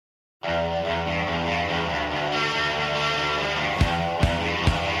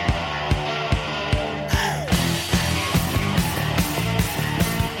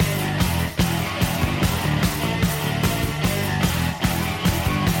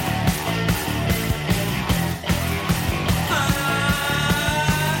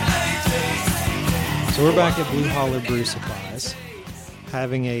So we're back at Blue Holler Brew Supplies,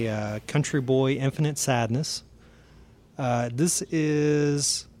 having a Country Boy Infinite Sadness. This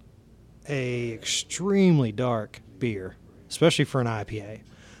is a extremely dark beer, especially for an IPA.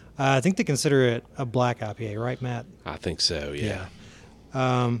 I think they consider it a black IPA, right, Matt? I think so, yeah.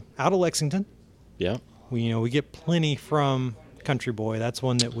 Out of Lexington. Yeah. We get plenty from Country Boy. That's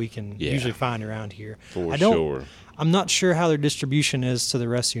one that we can usually find around here. For sure. I'm not sure how their distribution is to the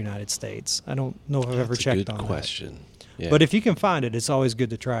rest of the United States. I don't know if I've ever checked on that. Good question. Yeah. But if you can find it, it's always good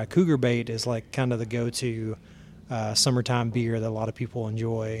to try. Cougar Bait is like kind of the go-to summertime beer that a lot of people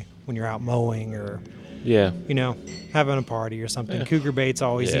enjoy when you're out mowing or having a party or something. Yeah. Cougar Bait's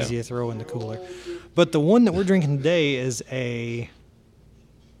always easy to throw in the cooler. But the one that we're drinking today is a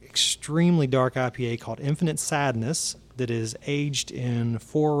extremely dark IPA called Infinite Sadness that is aged in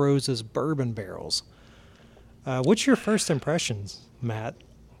Four Roses bourbon barrels. What's your first impressions, Matt?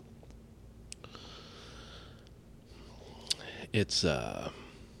 It's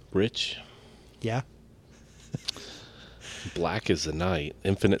rich. Yeah. Black as the night.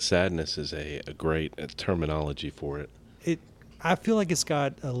 Infinite Sadness is a great terminology for it. I feel like it's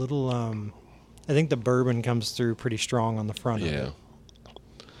got a little, I think the bourbon comes through pretty strong on the front of it.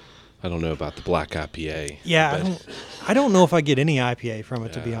 I don't know about the black IPA. Yeah, I don't know if I get any IPA from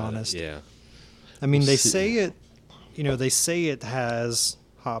it, to be honest. Yeah. I mean, they say it has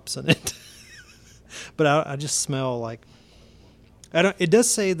hops in it, but I just smell like, it does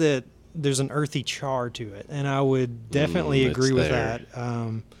say that there's an earthy char to it, and I would definitely agree with that.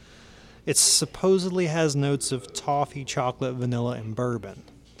 It supposedly has notes of toffee, chocolate, vanilla, and bourbon.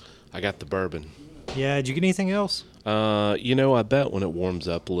 I got the bourbon. Yeah, did you get anything else? I bet when it warms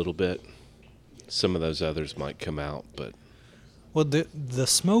up a little bit, some of those others might come out, but... Well, the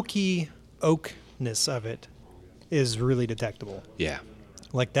smoky oakness of it is really detectable. Yeah.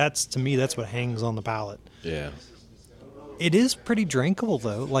 Like, to me, that's what hangs on the palate. Yeah. It is pretty drinkable,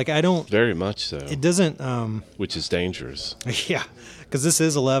 though. Like, I don't... Very much so. It doesn't... Which is dangerous. Yeah, because this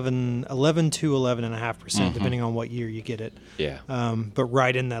is 11 to 11.5%, depending on what year you get it. Yeah. But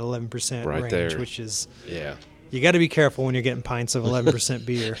right in that 11% right range, there. which is... Yeah. You got to be careful when you're getting pints of 11%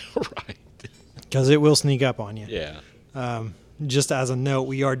 beer. Right. Because it will sneak up on you. Yeah. Just as a note,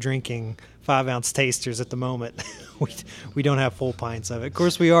 we are drinking 5-ounce tasters at the moment. we don't have full pints of it. Of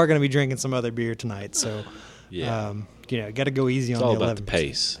course, we are going to be drinking some other beer tonight, so got to go easy on the 11%. It's all about the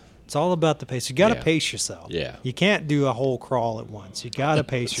pace. It's all about the pace. You got to pace yourself. Yeah. You can't do a whole crawl at once. You got to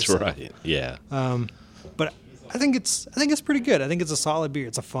pace yourself. That's right. Yeah. But I think it's pretty good. I think it's a solid beer.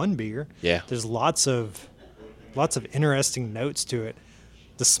 It's a fun beer. Yeah. There's lots of interesting notes to it.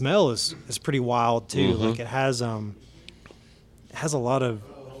 The smell is pretty wild too. Like it has a lot of,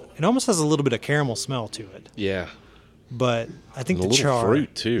 it almost has a little bit of caramel smell to it. Yeah. But I think and the a little char,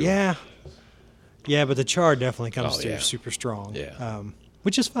 fruit too. Yeah. Yeah, but the char definitely comes through super strong. Yeah.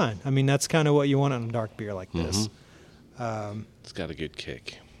 Which is fine. I mean, that's kind of what you want on a dark beer like this. It's got a good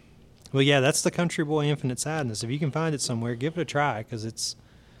kick. Well, yeah, that's the Country Boy Infinite Sadness. If you can find it somewhere, give it a try because it's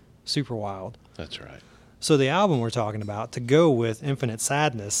super wild. That's right. So the album we're talking about, to go with Infinite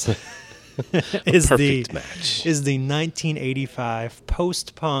Sadness, is the 1985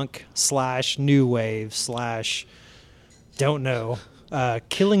 post-punk / new wave / don't know,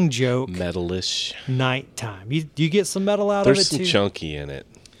 Killing Joke. Metalish. Nighttime. You get some metal out of it too? There's some chunky in it.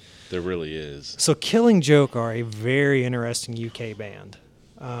 There really is. So Killing Joke are a very interesting UK band.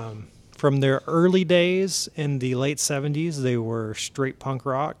 From their early days in the late 70s, they were straight punk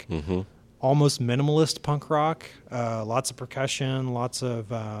rock. Mm-hmm. Almost minimalist punk rock, lots of percussion, lots of,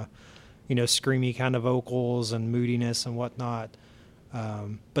 screamy kind of vocals and moodiness and whatnot.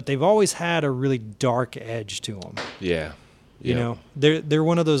 But they've always had a really dark edge to them. Yeah. You know, they're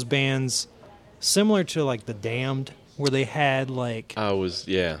one of those bands similar to like The Damned, where they had like... that's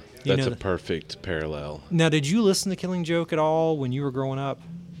a perfect parallel. Now, did you listen to Killing Joke at all when you were growing up?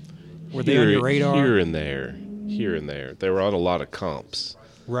 Were they on your radar? Here and there. They were on a lot of comps.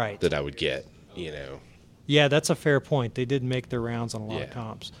 Right. That I would get, Yeah, that's a fair point. They did make their rounds on a lot of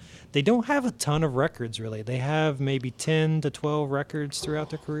comps. They don't have a ton of records, really. They have maybe 10 to 12 records throughout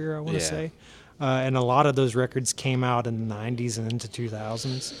their career, I want to say. And a lot of those records came out in the 90s and into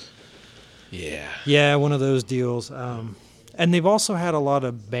 2000s. Yeah. Yeah, one of those deals. And they've also had a lot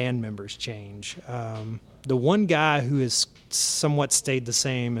of band members change. The one guy who has somewhat stayed the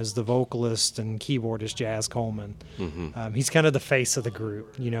same as the vocalist and keyboardist Jazz Coleman. Mm-hmm. He's kind of the face of the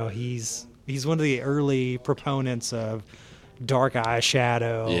group. He's one of the early proponents of dark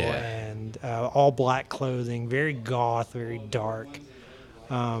eyeshadow and all black clothing, very goth, very dark.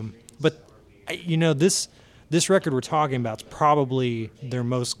 But this record we're talking about is probably their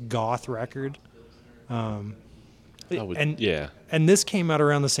most goth record. And this came out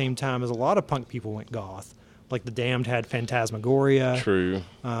around the same time as a lot of punk people went goth. Like the Damned had Phantasmagoria. True.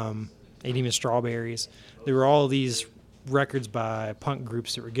 80 Strawberries. There were all these records by punk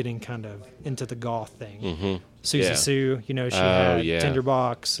groups that were getting kind of into the goth thing. Mm-hmm. Susie Sue, she had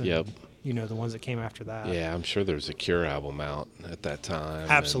Tinderbox. And, the ones that came after that. Yeah, I'm sure there was a Cure album out at that time.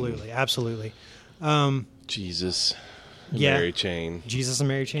 Absolutely. Jesus and Mary Chain. Jesus and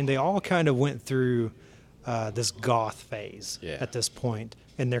Mary Chain. They all kind of went through this goth phase at this point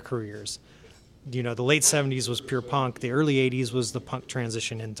in their careers. The late 70s was pure punk. The early 80s was the punk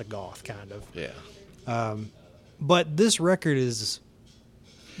transition into goth, kind of. Yeah. But this record is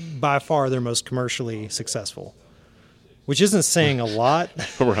by far their most commercially successful, which isn't saying a lot,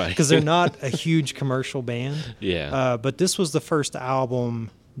 right? Because they're not a huge commercial band. Yeah. But this was the first album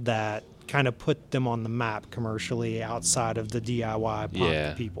that kind of put them on the map commercially outside of the DIY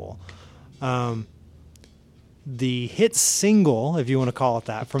punk people. The hit single, if you want to call it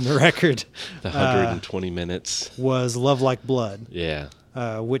that, from the record, the 120 minutes, was "Love Like Blood." Yeah.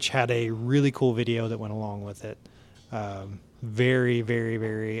 Which had a really cool video that went along with it. Very, very,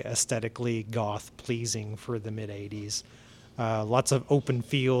 very aesthetically goth pleasing for the mid 80s. Lots of open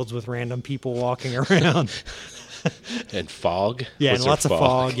fields with random people walking around. And fog. Yeah, and lots of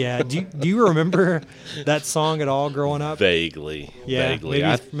fog. Yeah. Do you remember that song at all growing up? Vaguely. Yeah. Vaguely.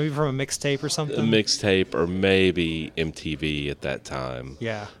 Maybe from a mixtape or something. A mixtape, or maybe MTV at that time.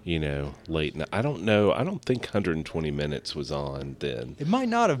 Yeah. Late. I don't know. I don't think 120 Minutes was on then. It might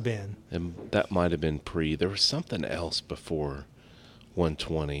not have been. And that might have been pre. There was something else before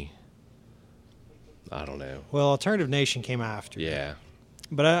 120. I don't know. Well, Alternative Nation came after. Yeah.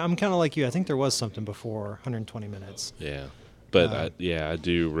 But I'm kind of like you. I think there was something before 120 Minutes. Yeah. But I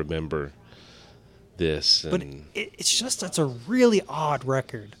do remember this. But it's a really odd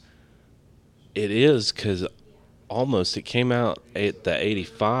record. It is, because it came out at the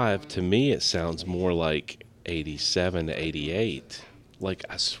 85. To me, it sounds more like 87 to 88. Like,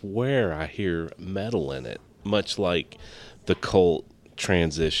 I swear I hear metal in it, much like the Cult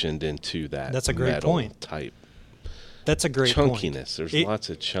transitioned into that. That's a great metal point. Type. That's a great chunkiness. point. There's lots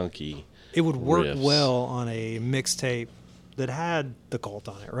of chunky. It would work riffs. well on a mixtape that had the Cult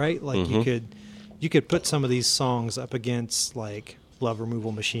on it, right? Like you could put some of these songs up against like Love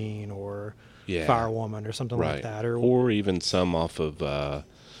Removal Machine or Firewoman or something like that, or even some off of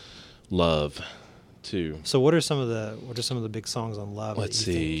Love too. So what are some of the big songs on Love? Let's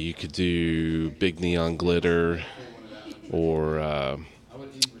see. You could do Big Neon Glitter, or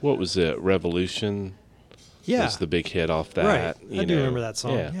what was it? Revolution. Yeah, was the big hit off that. Right. I do remember that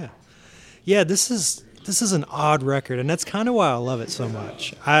song. Yeah. This is an odd record, and that's kind of why I love it so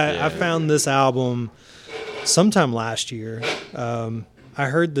much. I found this album sometime last year. I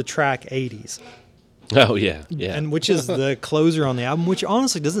heard the track 80s. Oh yeah, and which is the closer on the album, which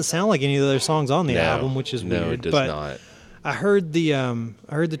honestly doesn't sound like any of the other songs on the album, which is weird. No, it does not. I heard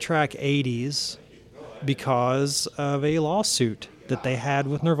the track 80s because of a lawsuit that they had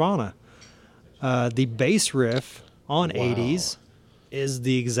with Nirvana. The bass riff on 80s is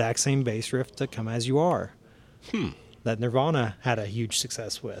the exact same bass riff to Come As You Are that Nirvana had a huge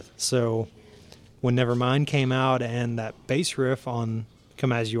success with. So when Nevermind came out and that bass riff on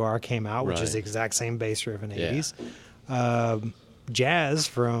Come As You Are came out, which is the exact same bass riff in the 80s, Jazz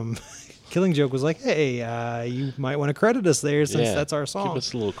from Killing Joke was like, hey, you might want to credit us there since that's our song. Give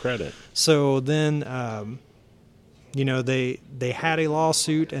us a little credit. So then... they had a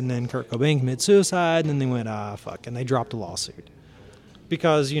lawsuit, and then Kurt Cobain committed suicide, and then they went, fuck, and they dropped a lawsuit.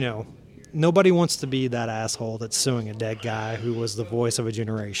 Because, nobody wants to be that asshole that's suing a dead guy who was the voice of a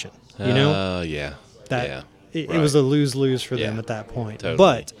generation. Yeah. It was a lose-lose for them at that point. Totally.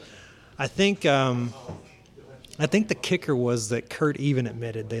 But I think the kicker was that Kurt even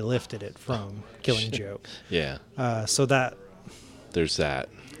admitted they lifted it from Killing Joke. Yeah. So that... There's that.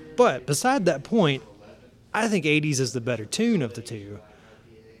 But beside that point, I think 80s is the better tune of the two,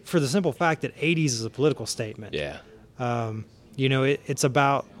 for the simple fact that 80s is a political statement. Yeah. It's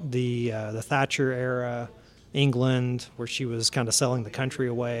about the Thatcher era England, where she was kind of selling the country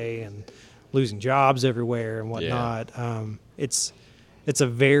away and losing jobs everywhere and whatnot. Yeah. It's a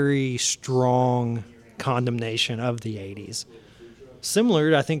very strong condemnation of the 80s.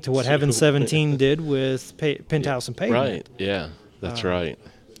 Similar, I think, to what Heaven 17 did with Penthouse and Pavement. Right, yeah, that's right.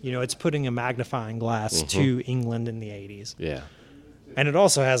 It's putting a magnifying glass to England in the 80s. Yeah. And it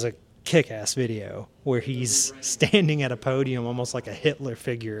also has a kick-ass video where he's standing at a podium almost like a Hitler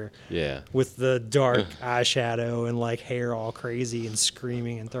figure. Yeah. With the dark eyeshadow and like hair all crazy and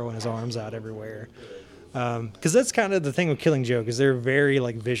screaming and throwing his arms out everywhere. Because that's kind of the thing with Killing Joke, is they're a very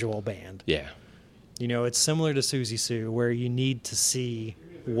like visual band. Yeah. You know, it's similar to Susie Sue, where you need to see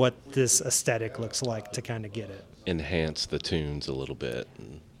what this aesthetic looks like to kind of get it. Enhance the tunes a little bit.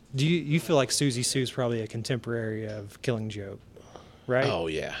 Do you feel like Susie Sue is probably a contemporary of Killing Joke, right? Oh,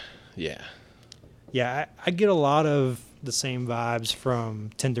 yeah. Yeah. Yeah, I get a lot of the same vibes from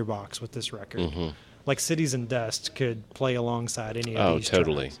Tinderbox with this record. Mm-hmm. Like Cities and Dust could play alongside any of these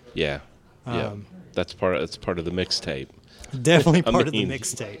totally. tracks. Yeah. Yeah. That's part of the mixtape. Definitely part of the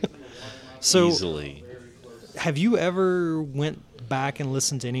mixtape. So, easily. Have you ever went back and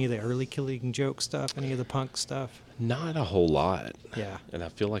listened to any of the early Killing Joke stuff, any of the punk stuff? Not a whole lot. Yeah. And I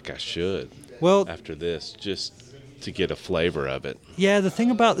feel like I should. Well, after this, just to get a flavor of it. Yeah, the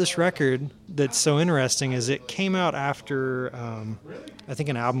thing about this record that's so interesting is it came out after, I think,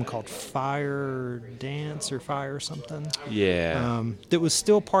 an album called Fire Dance or Fire something. Yeah. That was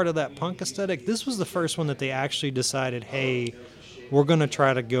still part of that punk aesthetic. This was the first one that they actually decided, hey, we're going to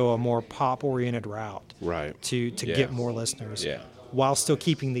try to go a more pop-oriented route, right? To get more listeners, yeah, while still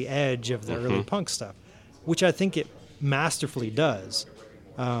keeping the edge of the early punk stuff, which I think it masterfully does.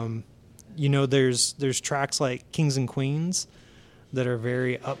 You know, there's tracks like Kings and Queens that are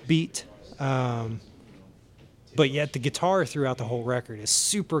very upbeat, but yet the guitar throughout the whole record is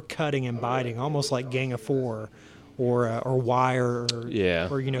super cutting and biting, almost like Gang of Four or Wire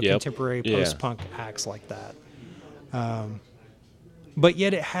or contemporary post-punk acts like that. But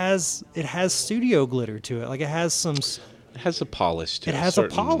yet it has studio glitter to it. Like it has a polish to it. It has a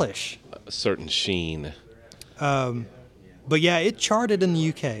polish. A certain sheen. But yeah, it charted in the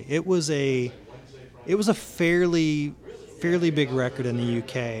UK. It was a fairly big record in the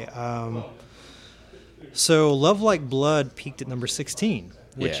UK. So Love Like Blood peaked at number 16,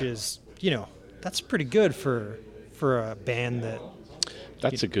 which is, that's pretty good for a band that.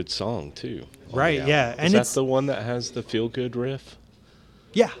 That's a good song too. Right, yeah. And is that the one that has the feel good riff?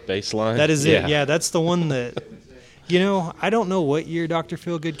 Yeah. Bass line? That is it. Yeah, that's the one that, I don't know what year Dr.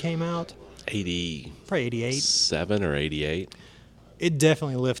 Feelgood came out. Probably 88. 7 or 88. It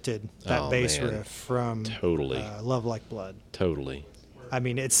definitely lifted that bass riff from totally Love Like Blood. Totally. I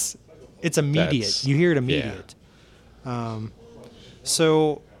mean, it's immediate. You hear it immediate. Yeah.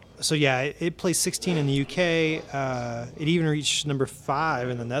 So yeah, it placed 16 in the UK. It even reached number 5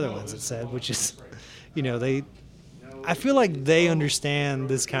 in the Netherlands, it said, which is, I feel like they understand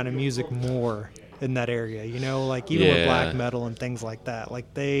this kind of music more in that area, like even with black metal and things like that.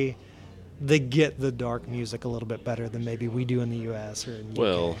 Like they get the dark music a little bit better than maybe we do in the US or in the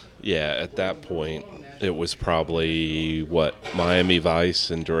UK. Yeah, at that point it was probably Miami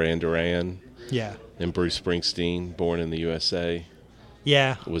Vice and Duran Duran. Yeah. And Bruce Springsteen, Born in the USA.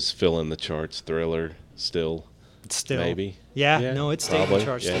 Yeah. Was filling the charts. Thriller still. Maybe. Yeah, no, it stayed in the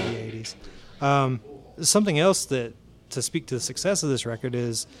charts through the 80s. Something else that to speak to the success of this record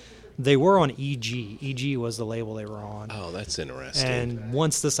is they were on EG. EG was the label they were on. Oh, that's interesting. And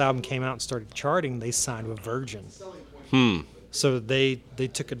once this album came out and started charting, they signed with Virgin. So they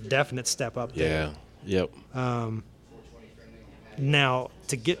took a definite step up there. Yeah. Yep. Now,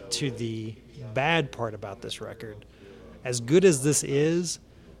 to get to the bad part about this record, as good as this is,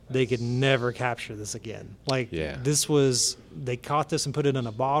 they could never capture this again. This was, they caught this and put it in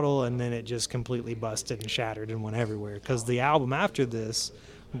a bottle, and then it just completely busted and shattered and went everywhere. Because the album after this,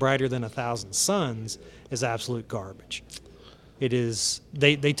 Brighter Than 1,000 Suns, is absolute garbage. It is,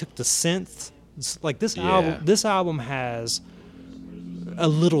 they took the synth, like this album has a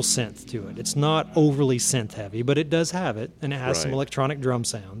little synth to it. It's not overly synth heavy, but it does have it, and it has some electronic drum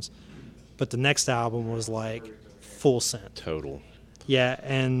sounds. But the next album was like full synth. Total. Yeah,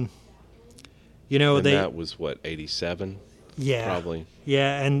 and that was 87? Yeah. Probably.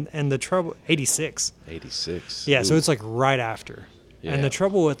 Yeah, and the trouble 86. 86. Yeah, Ooh. So it's like right after. Yeah. And the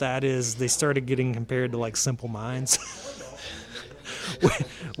trouble with that is they started getting compared to like Simple Minds.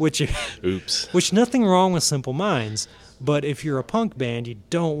 which nothing wrong with Simple Minds, but if you're a punk band, you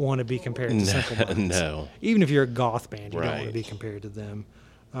don't want to be compared to Simple Minds. No. Even if you're a goth band, you don't want to be compared to them.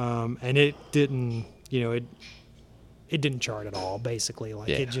 And it didn't, it didn't chart at all, basically.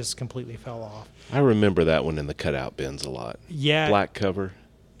 It just completely fell off. I remember that one in the cutout bins a lot. Yeah. Black cover.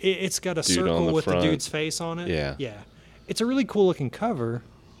 It's got a circle with the dude's face on it. Yeah. Yeah. It's a really cool looking cover,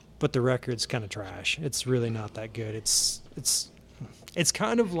 but the record's kind of trash. It's really not that good. It's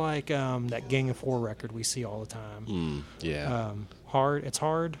kind of like that Gang of Four record we see all the time. Hard. It's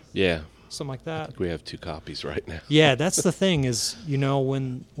Hard. Yeah. Something like that. I think we have 2 copies right now. Yeah, that's the thing is,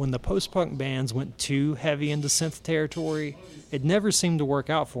 when the post-punk bands went too heavy into synth territory, it never seemed to work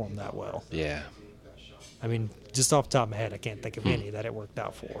out for them that well. Yeah. I mean, just off the top of my head, I can't think of any that it worked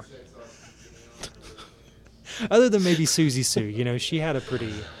out for. Other than maybe Susie Sue, she had a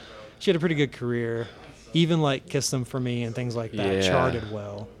pretty she had a pretty good career. Even like Kiss Them For Me and things like that charted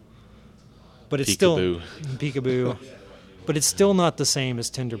well. But it's Peekaboo. But it's still not the same as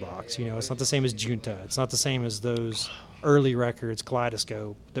Tinderbox. You know, it's not the same as Junta. It's not the same as those early records,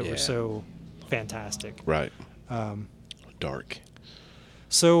 Kaleidoscope, that were so fantastic. Right. Dark.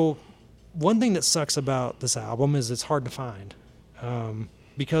 So one thing that sucks about this album is it's hard to find.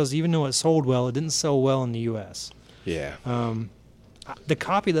 Because even though it sold well, it didn't sell well in the U.S. Yeah. The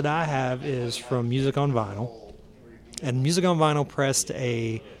copy that I have is from Music on Vinyl. And Music on Vinyl pressed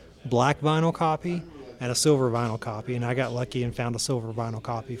a black vinyl copy and a silver vinyl copy, and I got lucky and found a silver vinyl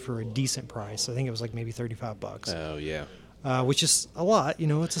copy for a decent price. I think it was like maybe $35. Oh, yeah. Which is a lot. You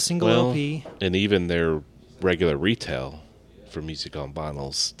know, it's a single LP. And even their regular retail for Music on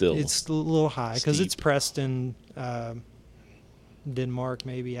Vinyl still... It's a little high because it's pressed in Denmark,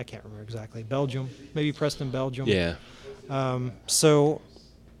 maybe. I can't remember exactly. Belgium. Maybe pressed in Belgium. Yeah. So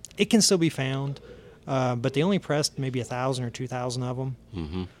it can still be found, but they only pressed maybe 1,000 or 2,000 of them.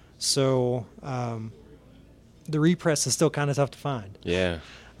 Mm-hmm. So the repress is still kind of tough to find. Yeah.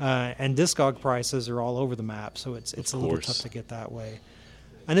 And Discog prices are all over the map, so it's a little tough to get that way.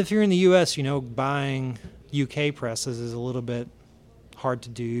 And if you're in the U.S., you know, buying UK presses is a little bit hard to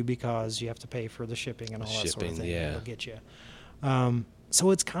do because you have to pay for the shipping and all that sort of thing. Yeah. It'll get you.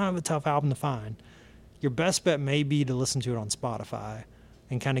 So it's kind of a tough album to find. Your best bet may be to listen to it on Spotify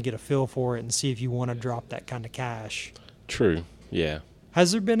and kind of get a feel for it and see if you want to drop that kind of cash. True, yeah.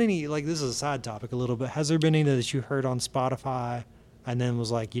 Has there been any, like this is a side topic a little bit, has there been any that you heard on Spotify and then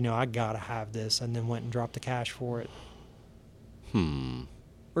was like, you know, I got to have this, and then went and dropped the cash for it?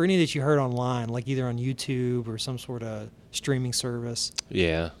 Or any that you heard online, like either on YouTube or some sort of streaming service?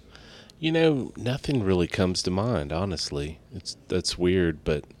 Yeah. You know, nothing really comes to mind, honestly. That's weird,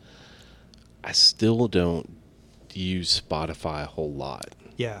 but I still don't use Spotify a whole lot.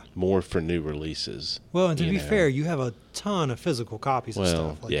 Yeah. More for new releases. Well, and to be fair, you have a ton of physical copies of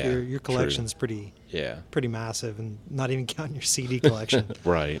stuff. Like your collection's pretty massive, and not even counting your CD collection.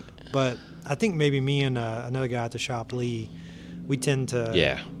 Right. But I think maybe me and another guy at the shop, Lee, we tend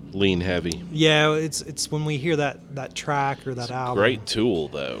to lean heavy. Yeah, it's when we hear that track or that album. Great tool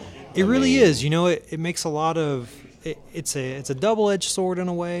though. It really is. You know, it makes a lot of it's a double-edged sword in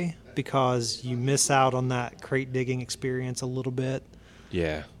a way, because you miss out on that crate digging experience a little bit.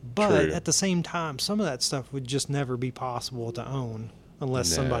 Yeah. But at the same time, some of that stuff would just never be possible to own unless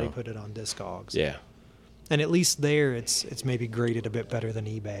somebody put it on Discogs. Yeah. And at least there, it's maybe graded a bit better than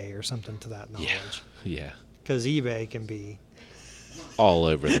eBay or something to that knowledge. Yeah. Because eBay can be all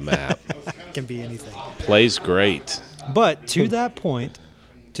over the map. Can be anything. Plays great. But to that point,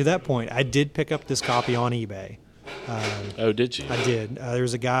 I did pick up this copy on eBay. Oh, did you? I did. There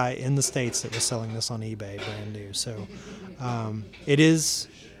was a guy in the States that was selling this on eBay, brand new. So it is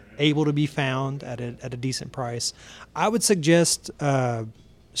able to be found at a decent price. I would suggest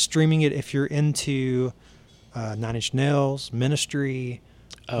streaming it if you're into Nine Inch Nails, Ministry.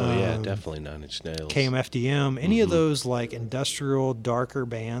 Oh, yeah, definitely Nine Inch Nails. KMFDM, any of those like industrial, darker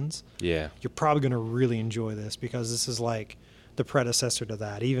bands. Yeah. You're probably going to really enjoy this, because this is like the predecessor to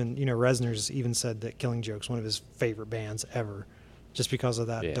that. Even, you know, Reznor's even said that Killing Joke's one of his favorite bands ever, just because of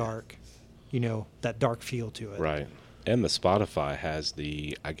that dark, you know, that dark feel to it. Right. And the Spotify has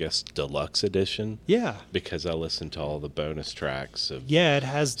the, I guess, deluxe edition. Yeah. Because I listened to all the bonus tracks of it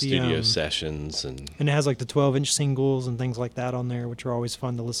has the studio sessions. And it has like the 12-inch singles and things like that on there, which are always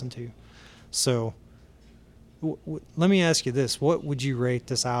fun to listen to. So let me ask you this. What would you rate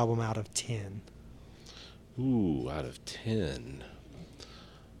this album out of 10? Ooh, out of 10.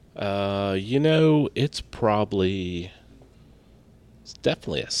 You know, it's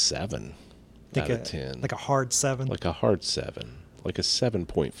definitely a 7 out of 10. Like a hard 7? Like a hard 7. Like a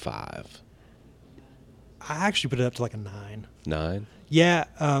 7.5. I actually put it up to like a 9. 9? Yeah.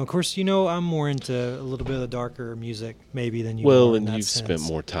 Of course, you know, I'm more into a little bit of the darker music maybe than you are. Well, and you've spent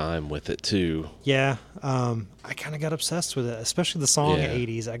more time with it too. Yeah. I kind of got obsessed with it, especially the song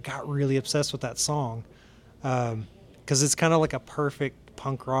 80s. I got really obsessed with that song. Because it's kind of like a perfect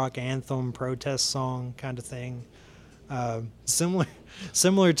punk rock anthem, protest song kind of thing.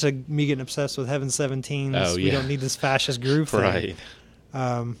 Similar to me getting obsessed with Heaven 17's We Don't Need This Fascist Groove thing. Right.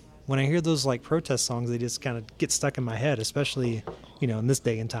 When I hear those like protest songs, they just kind of get stuck in my head, especially, you know, in this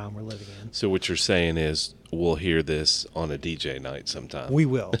day and time we're living in. So what you're saying is we'll hear this on a DJ night sometime. We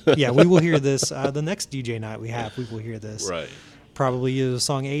will. Yeah, we will hear this. The next DJ night we will hear this. Right. Probably the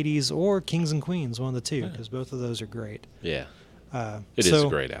song 80s or Kings and Queens, one of the two, because both of those are great. Yeah. It is a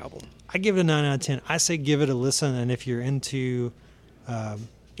great album. I give it a 9 out of 10. I say give it a listen, and if you're into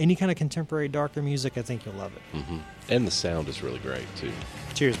any kind of contemporary darker music, I think you'll love it. Mm-hmm. And the sound is really great too.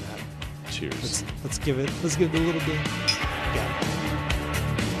 Cheers, Matt. Cheers. Let's give it a little bit.